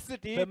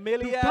capacity to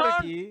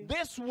Familiarity turn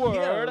this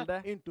word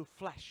healed into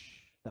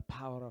flesh, the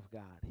power of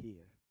God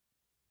here.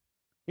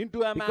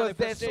 into a Because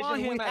they manifestation. saw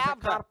We him as a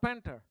have that.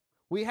 carpenter.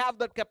 We have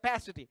that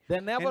capacity. They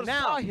never And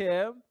now, saw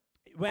him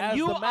When as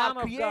you the man are of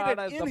God, created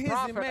as in the His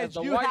prophet, as image,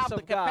 the you voice have the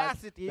of God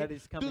capacity that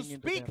is to coming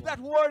into speak their that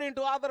life. word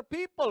into other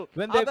people.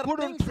 When they other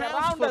couldn't things around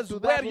transfer us to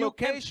where that you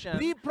location, can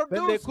reproduce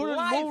when they couldn't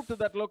life move to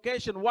that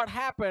location, what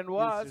happened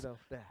was instead of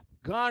that.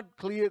 God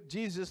cleared.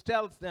 Jesus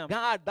tells them,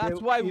 God, that's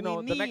they- why you we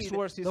know, need the next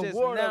verse he the says,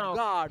 word now of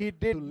God he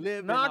did to live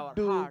in not our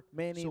do heart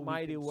many so we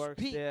mighty can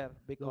works speak there the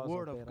because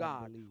word of of their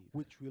God, unbelief.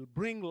 which will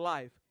bring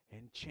life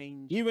and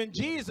change. Even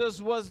your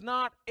Jesus was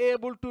not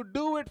able to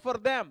do it for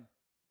them.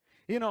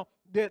 You know,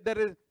 there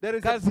is a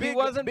Because he big,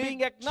 wasn't big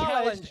being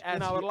acknowledged challenge in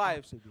as our he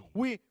lives. ought to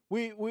be.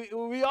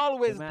 We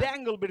always Amen.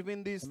 dangle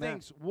between these Amen.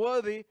 things,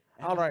 worthy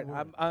and All right,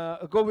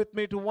 unworthy. go with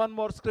me to one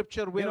more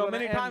scripture. We're You know, gonna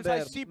many end times I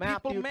there. see Matthew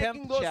people 10th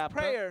making those chapter.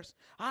 prayers.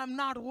 I'm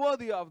not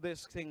worthy of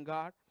this thing,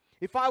 God.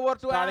 If I were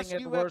to Starting ask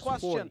at you a verse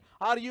question, 40.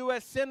 are you a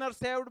sinner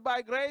saved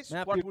by grace?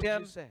 Matthew What would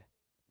 10, you say?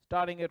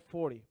 starting at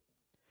 40.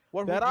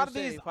 What There would are you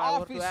say these if I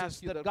were to ask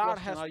offices you that the God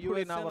question, has are you put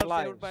a in our sinner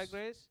saved by lives.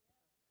 grace?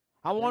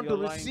 I then want you're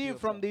to lying to receive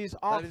from yourself. these That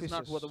offices. is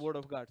not what the Word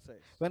of God says.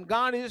 When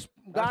God That's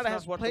has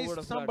not what the Word placed of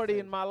God somebody says.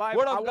 in my life,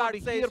 Word I of want God to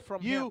says, hear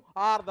from you Him.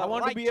 are the I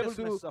want to be able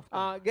to righteousness of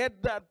God.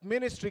 get that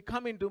ministry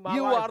come into my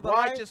You life. are the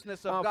Why?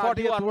 righteousness of God.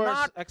 You 40th are verse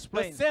not the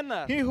explains.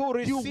 sinner. He who You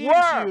receives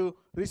were. you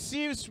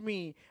receives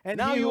me, and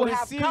Now he you who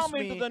have receives come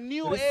into me the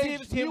new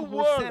receives age, him new who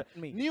world, sent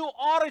me. new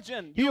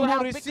origin. He You who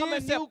have receives become a a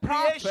new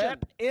prophet creation.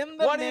 in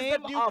the What is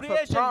name the new of a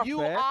creation? You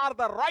prophet are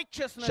the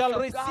righteousness shall of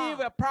receive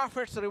God. a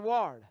prophet's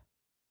reward.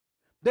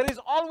 There is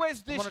always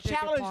I'm this gonna take a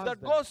challenge pause that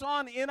there. goes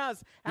on in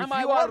us. Am If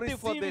I you are worthy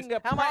for this? receiving a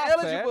Am I prophet,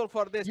 eligible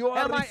for this? you are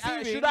Am I,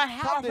 receiving should I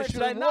have this? prophet's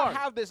Should I not reward.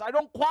 have this? I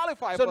don't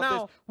qualify So for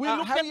now, this. We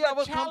look have at you the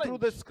ever come through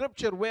challenge. the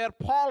scripture where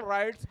Paul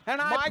writes,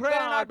 And I "My pray and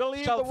I God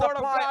believe shall the Word of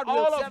supply God will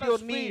all set of your us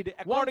free need once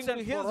according and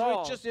to His for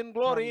all riches in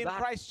glory from in that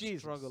Christ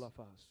Jesus." struggle of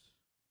us.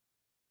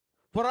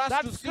 For us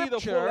That to see scripture the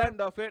full end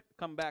end of it,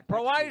 come back.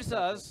 provides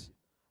us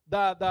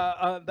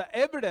the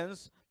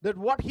evidence that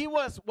what he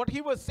was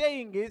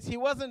saying is, he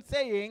wasn't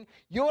saying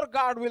your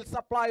God will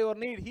supply your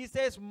need. He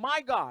says my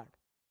God.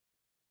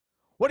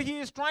 What he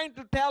is trying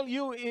to tell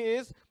you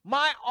is,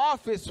 my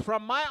office,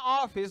 from my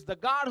office, the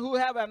God who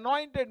have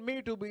anointed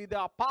me to be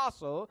the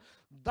apostle,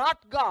 that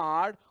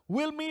God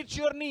will meet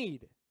your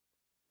need.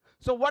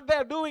 So what they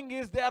are doing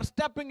is they are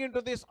stepping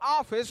into this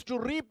office to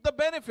reap the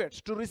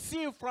benefits, to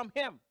receive from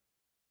him.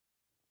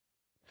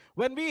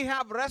 When we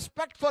have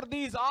respect for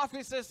these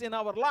offices in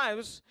our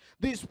lives,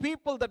 these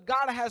people that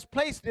God has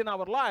placed in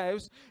our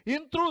lives,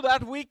 in through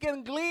that we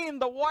can glean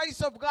the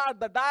voice of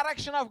God, the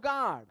direction of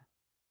God.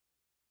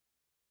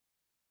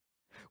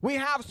 We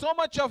have so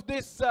much of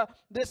this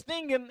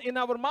thing in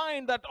our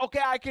mind that,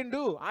 okay, I can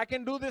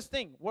do this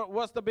thing.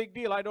 What's the big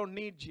deal? I don't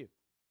need you.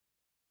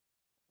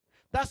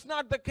 That's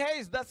not the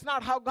case. That's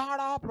not how God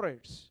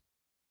operates.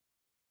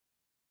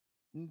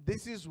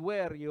 This is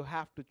where you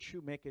have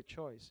to make a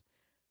choice.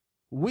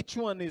 Which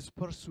one is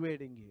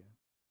persuading you?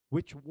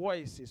 Which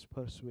voice is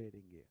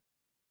persuading you?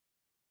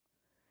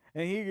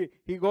 And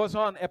he goes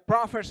on, a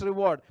prophet's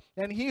reward.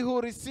 And he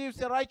who receives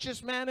a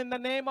righteous man in the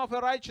name of a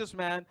righteous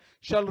man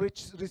shall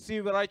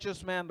receive a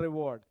righteous man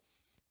reward.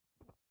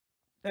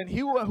 And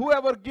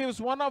whoever gives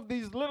one of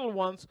these little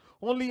ones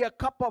only a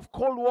cup of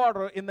cold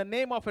water in the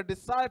name of a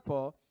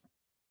disciple,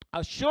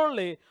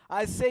 surely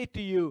I say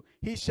to you,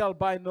 he shall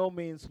by no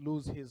means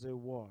lose his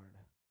reward.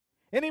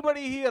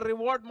 Anybody here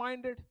reward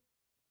minded?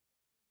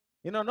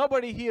 You know,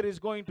 nobody here is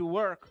going to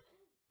work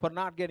for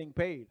not getting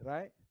paid,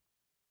 right?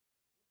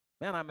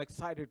 Man, I'm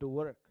excited to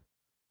work.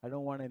 I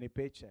don't want any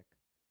paycheck.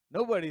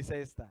 Nobody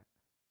says that.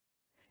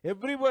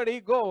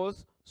 Everybody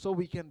goes so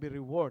we can be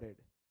rewarded.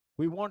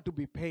 We want to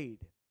be paid.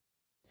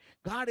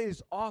 God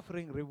is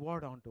offering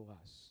reward unto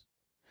us.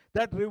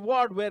 That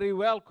reward very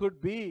well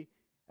could be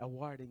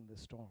avoiding the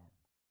storm.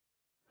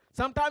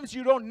 Sometimes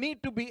you don't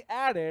need to be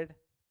added.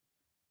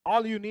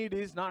 All you need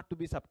is not to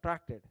be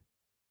subtracted,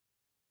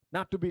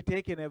 not to be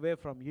taken away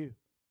from you.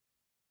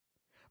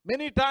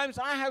 Many times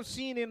I have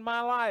seen in my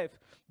life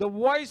the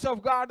voice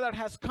of God that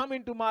has come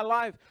into my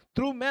life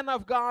through men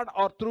of God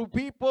or through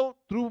people,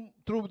 through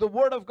the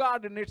word of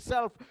God in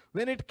itself.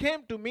 When it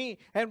came to me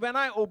and when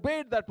I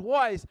obeyed that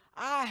voice,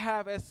 I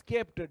have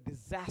escaped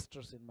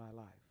disasters in my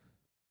life.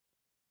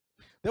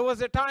 There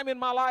was a time in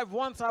my life,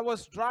 once I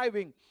was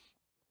driving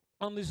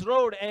on this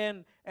road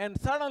and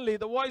suddenly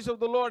the voice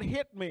of the Lord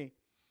hit me.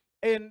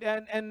 And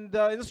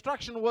the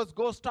instruction was,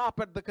 go stop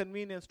at the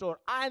convenience store.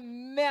 I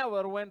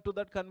never went to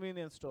that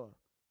convenience store.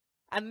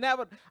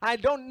 I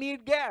don't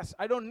need gas.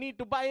 I don't need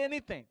to buy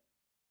anything.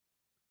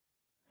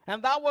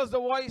 And that was the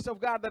voice of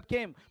God that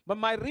came. But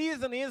my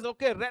reason is,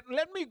 okay,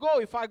 let me go.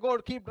 If I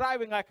keep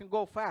driving, I can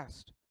go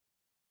fast.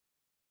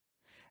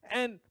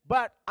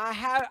 But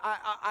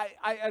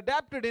I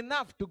adapted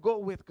enough to go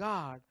with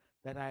God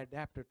that I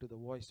adapted to the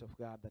voice of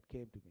God that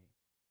came to me.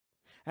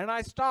 And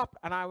I stopped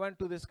and I went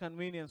to this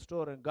convenience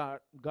store and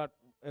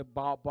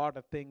bought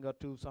a thing or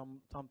two,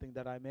 something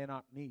that I may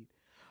not need.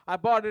 I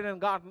bought it and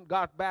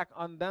got back,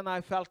 and then I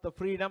felt the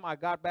freedom. I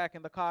got back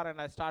in the car and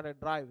I started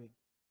driving.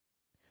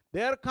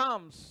 There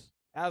comes,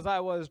 as I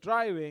was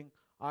driving,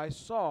 I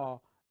saw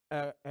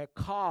a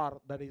car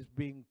that is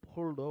being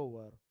pulled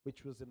over,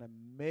 which was in a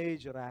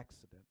major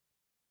accident.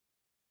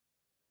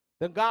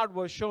 Then God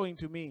was showing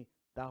to me,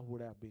 that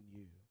would have been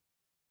you.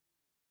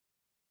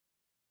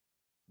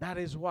 That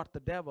is what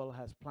the devil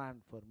has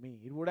planned for me.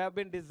 It would have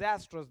been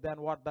disastrous than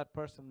what that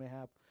person may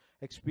have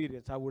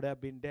experienced. I would have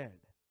been dead.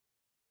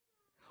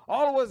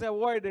 All was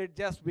avoided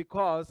just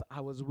because I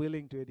was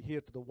willing to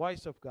adhere to the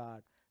voice of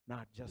God,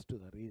 not just to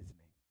the reasoning.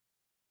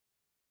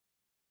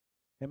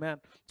 Amen.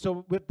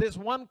 So with this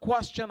one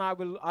question, I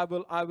will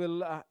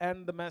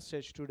end the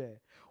message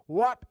today.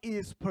 What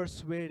is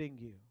persuading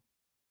you?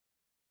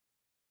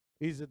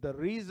 Is it the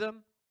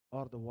reason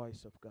or the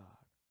voice of God?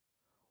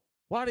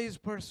 What is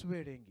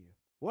persuading you?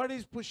 What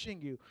is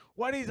pushing you?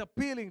 What is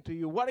appealing to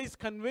you? What is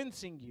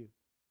convincing you?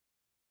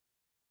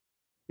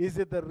 Is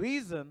it the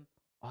reason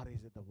or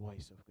is it the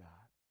voice of God?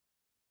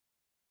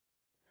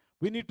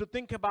 We need to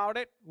think about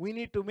it. We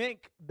need to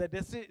make the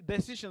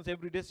decisions,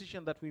 every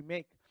decision that we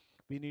make,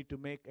 we need to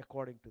make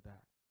according to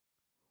that.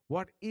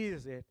 What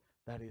is it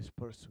that is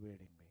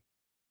persuading me?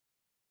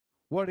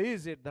 What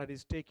is it that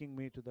is taking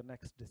me to the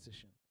next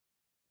decision?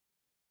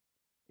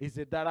 Is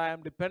it that I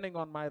am depending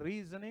on my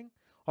reasoning,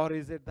 or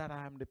is it that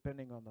I am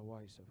depending on the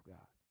voice of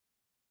God?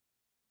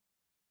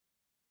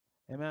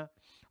 Amen.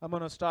 I'm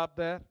going to stop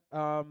there.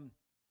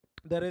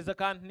 There is a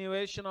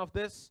continuation of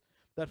this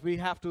that we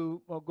have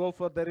to go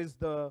for. There is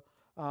the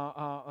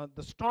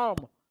storm.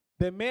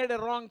 They made a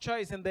wrong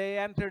choice and they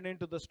entered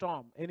into the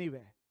storm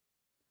anyway.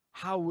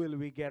 How will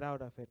we get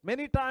out of it?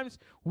 Many times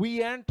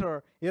we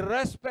enter,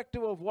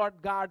 irrespective of what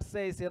God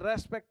says,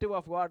 irrespective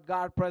of what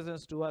God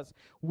presents to us,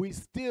 we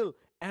still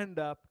end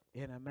up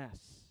in a mess.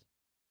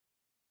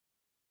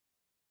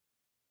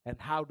 And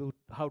how to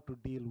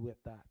deal with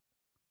that?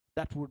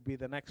 That would be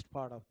the next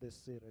part of this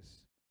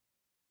series.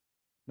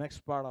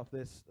 Next part of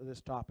this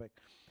topic.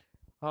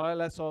 All right,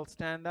 let's all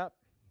stand up.